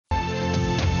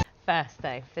First,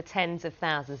 though, for tens of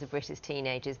thousands of British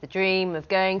teenagers, the dream of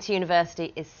going to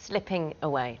university is slipping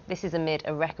away. This is amid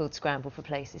a record scramble for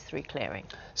places through clearing.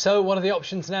 So what are the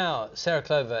options now? Sarah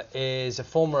Clover is a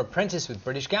former apprentice with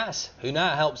British Gas, who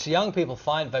now helps young people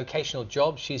find vocational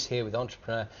jobs. She's here with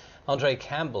entrepreneur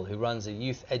Campbell, who runs a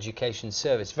youth education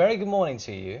service. Very good morning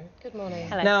to you. Good morning.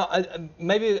 Hello. Now,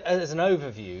 maybe as an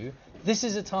overview, this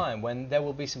is a time when there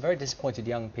will be some very disappointed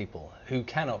young people who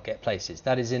cannot get places.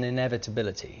 That is an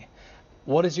inevitability.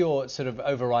 What is your sort of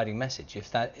overriding message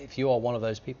if you are one of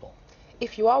those people?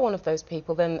 If you are one of those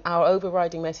people, then our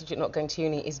overriding message at Not Going to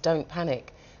Uni is don't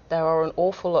panic. There are an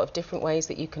awful lot of different ways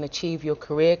that you can achieve your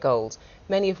career goals,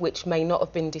 many of which may not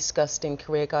have been discussed in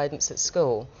career guidance at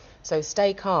school. So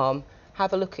stay calm,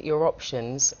 have a look at your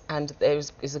options, and there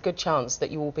is a good chance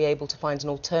that you will be able to find an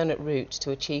alternate route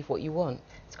to achieve what you want.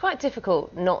 It's quite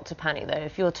difficult not to panic, though,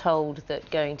 if you're told that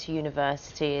going to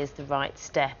university is the right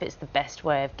step, it's the best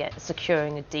way of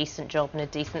securing a decent job and a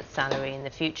decent salary in the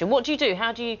future. What do you do?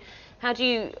 How do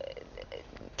you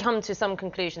come to some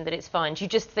conclusion that it's fine? Do you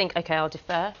just think, OK, I'll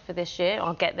defer for this year,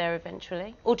 I'll get there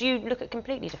eventually? Or do you look at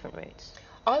completely different routes?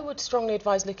 I would strongly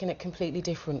advise looking at completely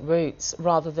different routes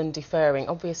rather than deferring.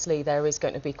 Obviously, there is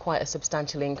going to be quite a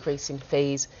substantial increase in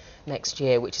fees next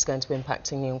year, which is going to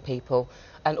impact on young people.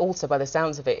 And also, by the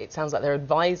sounds of it, it sounds like they're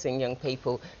advising young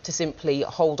people to simply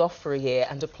hold off for a year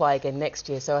and apply again next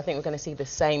year. So I think we're going to see the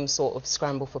same sort of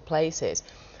scramble for places.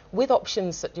 With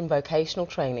options such in vocational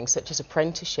training, such as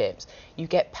apprenticeships, you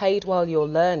get paid while you're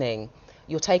learning,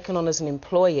 you're taken on as an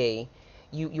employee,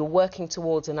 you're working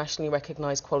towards a nationally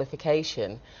recognised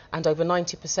qualification, and over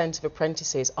 90% of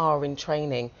apprentices are in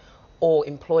training or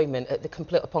employment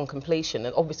upon completion,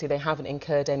 and obviously they haven't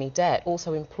incurred any debt.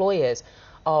 Also, employers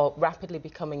are rapidly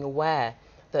becoming aware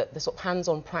that the sort of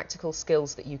hands-on practical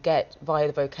skills that you get via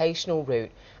the vocational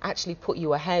route actually put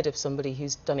you ahead of somebody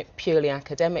who's done it purely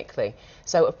academically.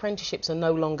 So apprenticeships are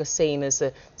no longer seen as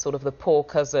a sort of the poor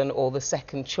cousin or the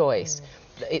second choice.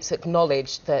 It's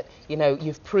acknowledged that, you know,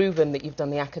 you've proven that you've done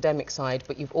the academic side,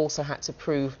 but you've also had to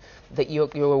prove that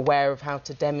you're aware of how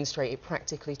to demonstrate it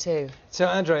practically too. So,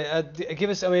 Andre,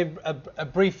 give us, a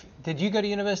brief. Did you go to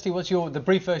university? What's the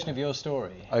brief version of your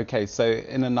story? Okay, so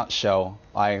in a nutshell,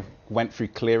 I went through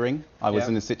clearing. I was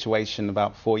in a situation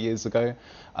about 4 years ago.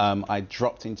 I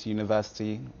dropped into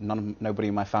university. Nobody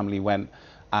in my family went,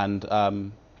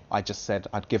 and I just said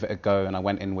I'd give it a go, and I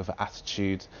went in with an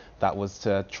attitude that was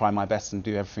to try my best and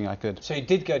do everything I could. So you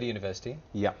did go to university?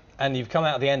 Yeah. And you've come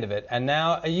out at the end of it, and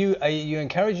now are you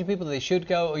encouraging people that they should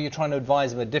go, or are you trying to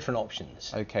advise them of different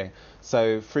options? Okay,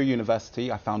 so through university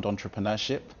I found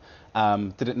entrepreneurship.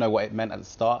 Didn't know what it meant at the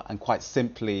start, and quite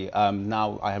simply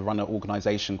now I run an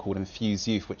organisation called Enfuse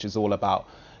Youth, which is all about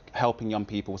helping young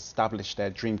people establish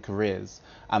their dream careers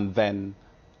and then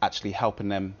actually helping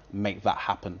them make that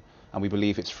happen. And we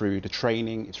believe it's through the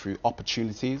training, it's through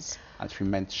opportunities, and through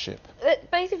mentorship.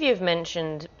 Both of you have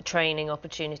mentioned training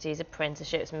opportunities,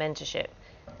 apprenticeships, mentorship,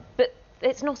 but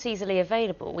it's not easily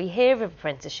available. We hear of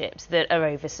apprenticeships that are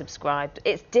oversubscribed.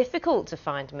 It's difficult to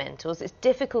find mentors, it's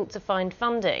difficult to find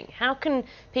funding. How can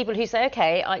people who say,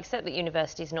 OK, I accept that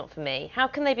university is not for me, how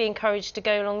can they be encouraged to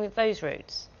go along with those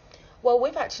routes? Well,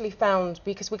 we've actually found,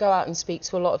 because we go out and speak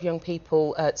to a lot of young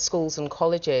people at schools and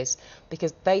colleges,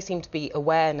 because they seem to be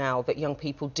aware now that young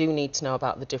people do need to know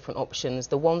about the different options.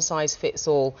 The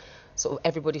one-size-fits-all, sort of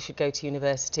everybody should go to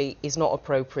university, is not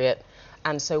appropriate.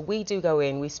 And so we do go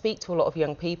in, we speak to a lot of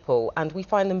young people, and we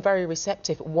find them very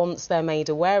receptive once they're made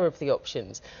aware of the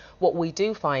options. What we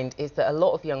do find is that a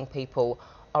lot of young people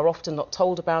are often not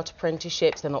told about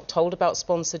apprenticeships, they're not told about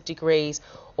sponsored degrees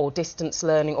or distance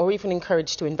learning, or even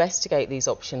encouraged to investigate these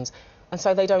options, and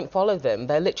so they don't follow them.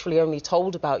 They're literally only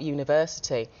told about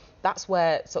university. That's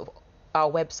where sort of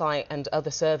our website and other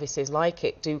services like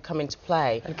it do come into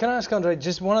play. And can I ask, Andre,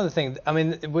 just one other thing? I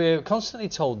mean, we're constantly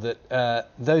told that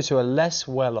those who are less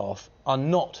well off are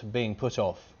not being put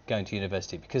off going to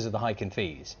university because of the hike in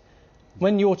fees.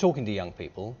 When you're talking to young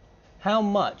people, how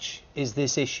much is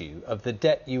this issue of the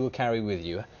debt you will carry with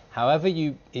you, however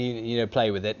you play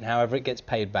with it and however it gets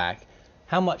paid back,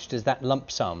 how much does that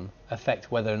lump sum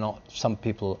affect whether or not some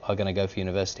people are going to go for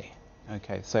university?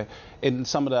 Okay, so in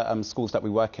some of the schools that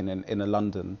we work in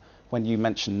London, when you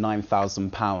mention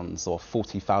 £9,000 or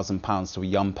 £40,000 to a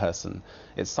young person,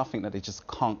 it's something that they just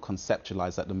can't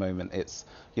conceptualise at the moment. It's,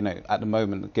 you know, at the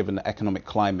moment, given the economic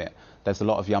climate, there's a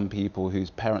lot of young people whose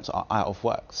parents are out of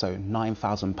work. So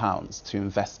 £9,000 to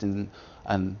invest in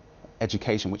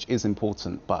education, which is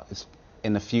important, but it's,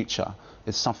 in the future,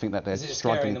 is something that they're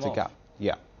struggling to get.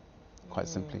 Yeah, quite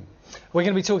simply. We're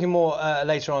going to be talking more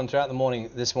later on throughout the morning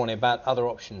this morning about other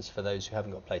options for those who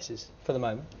haven't got places for the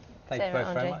moment. Thank you Sarah,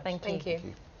 both very Andre, much. Thank you. Thank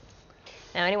you.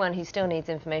 Now, anyone who still needs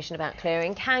information about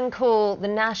clearing can call the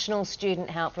National Student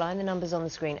Helpline. The number's on the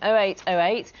screen: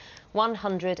 0808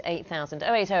 100 8000.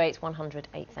 0808 100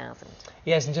 8000.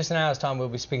 Yes, in just an hour's time we'll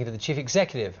be speaking to the Chief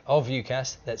Executive of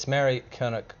UCAS, that's Mary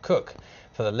Kernock-Cook,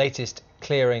 for the latest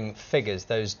clearing figures,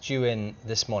 those due in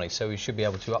this morning. So we should be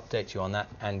able to update you on that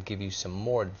and give you some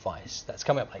more advice. That's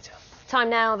coming up later. Time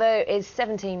now, though, is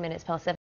 17 minutes past 7.